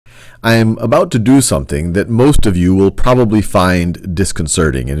I'm about to do something that most of you will probably find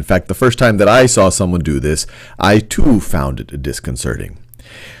disconcerting. And in fact, the first time that I saw someone do this, I too found it disconcerting.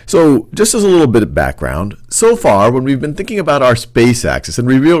 So just as a little bit of background, so far when we've been thinking about our space axis, and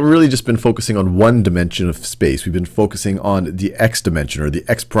we've really just been focusing on one dimension of space, we've been focusing on the x dimension or the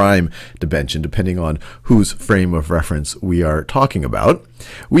x prime dimension, depending on whose frame of reference we are talking about.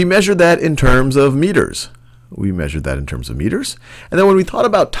 We measure that in terms of meters. We measured that in terms of meters. And then when we thought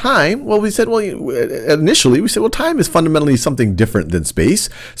about time, well, initially we said, well, time is fundamentally something different than space.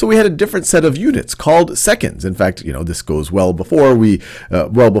 So we had a different set of units called seconds. In fact, this goes well before the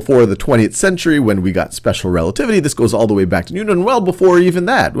 20th century when we got special relativity. This goes all the way back to Newton, well before even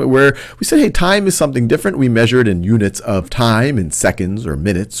that, where we said, hey, time is something different. We measured in units of time, in seconds or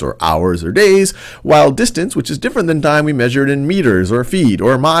minutes or hours or days, while distance, which is different than time, we measured in meters or feet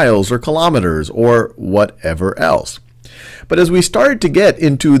or miles or kilometers or whatever else. But as we started to get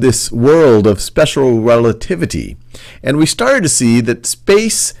into this world of special relativity, and we started to see that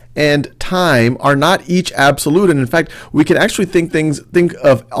space and time are not each absolute, and in fact we can actually think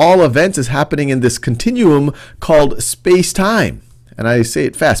of all events as happening in this continuum called space-time. And I say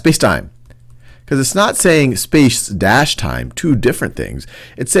it fast, space-time. Because it's not saying space dash time, two different things.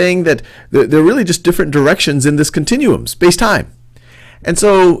 It's saying that they're really just different directions in this continuum, space-time. And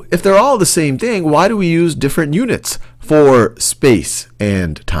so if they're all the same thing, why do we use different units for space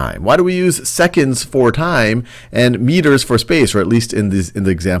and time? Why do we use seconds for time and meters for space, or at least in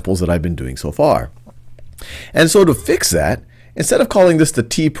the examples that I've been doing so far? And so to fix that, instead of calling this the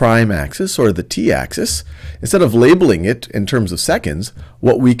t prime axis or the t-axis, instead of labeling it in terms of seconds,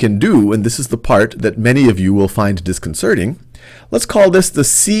 what we can do, and this is the part that many of you will find disconcerting, let's call this the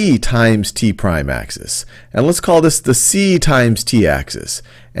c times t prime axis. And let's call this the c times t axis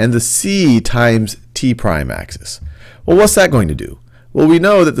and the c times t prime axis. Well, what's that going to do? Well, we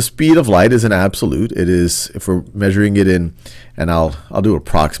know that the speed of light is an absolute. It is, if we're measuring it in, and I'll do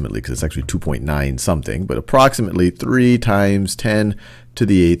approximately because it's actually 2.9 something, but approximately 3 times 10 to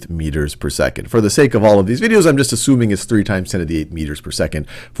the 8th meters per second. For the sake of all of these videos, I'm just assuming it's 3 times 10 to the 8th meters per second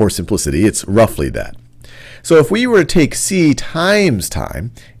for simplicity. It's roughly that. So if we were to take c times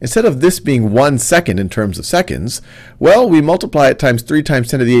time, instead of this being 1 second in terms of seconds, well, we multiply it times 3 times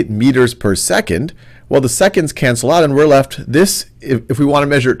 10 to the 8th meters per second. Well, the seconds cancel out, and we're left, this, if we want to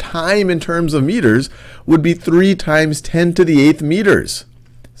measure time in terms of meters, would be 3 times 10 to the 8th meters.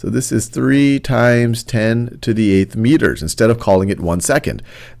 So this is 3 times 10 to the 8th meters, instead of calling it 1 second.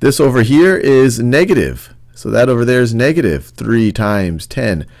 This over here is negative. So that over there is negative 3 times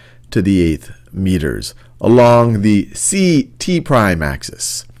 10 to the 8th meters along the c-t prime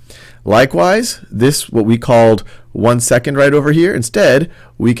axis. Likewise, this, what we called 1 second right over here, instead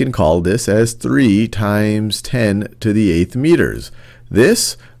we can call this as 3 times 10 to the 8th meters.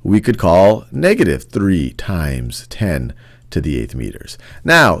 This we could call negative 3 times 10 to the 8th meters.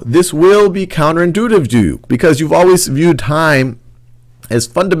 Now, this will be counterintuitive to you because you've always viewed time as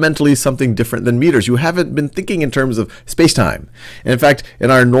fundamentally something different than meters. You haven't been thinking in terms of space-time. And in fact,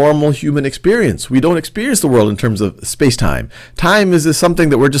 in our normal human experience, we don't experience the world in terms of space-time. Time is something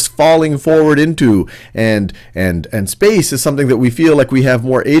that we're just falling forward into, and space is something that we feel like we have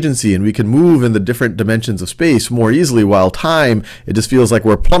more agency and we can move in the different dimensions of space more easily, while time, it just feels like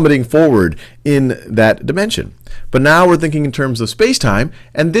we're plummeting forward in that dimension. But now we're thinking in terms of space-time,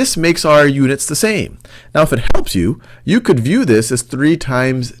 and this makes our units the same. Now, if it helps you, you could view this as 3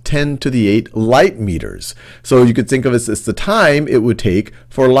 times 10 to the 8 light meters. So you could think of it as the time it would take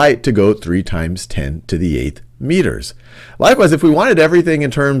for light to go 3 times 10 to the 8th meters. Likewise, if we wanted everything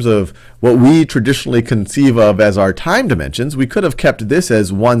in terms of what we traditionally conceive of as our time dimensions, we could have kept this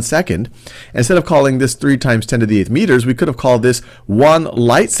as 1 second. Instead of calling this 3 times 10 to the 8th meters, we could have called this 1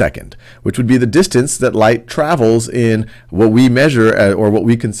 light second, which would be the distance that light travels in what we measure or what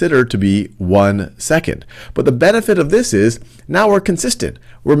we consider to be 1 second. But the benefit of this is now we're consistent.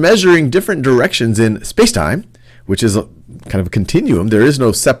 We're measuring different directions in space-time, which is kind of a continuum. There is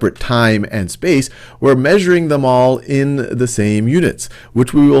no separate time and space. We're measuring them all in the same units,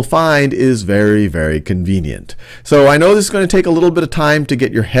 which we will find is very, very convenient. So I know this is going to take a little bit of time to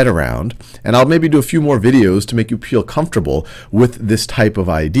get your head around, and I'll maybe do a few more videos to make you feel comfortable with this type of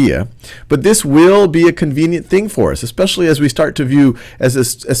idea. But this will be a convenient thing for us, especially as we start to view, have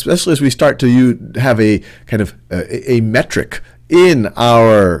a kind of a metric in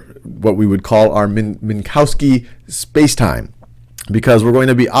our, what we would call our Minkowski spacetime, because we're going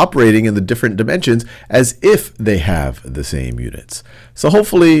to be operating in the different dimensions as if they have the same units. So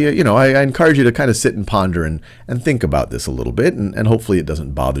hopefully, I encourage you to kind of sit and ponder and think about this a little bit, and hopefully it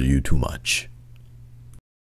doesn't bother you too much.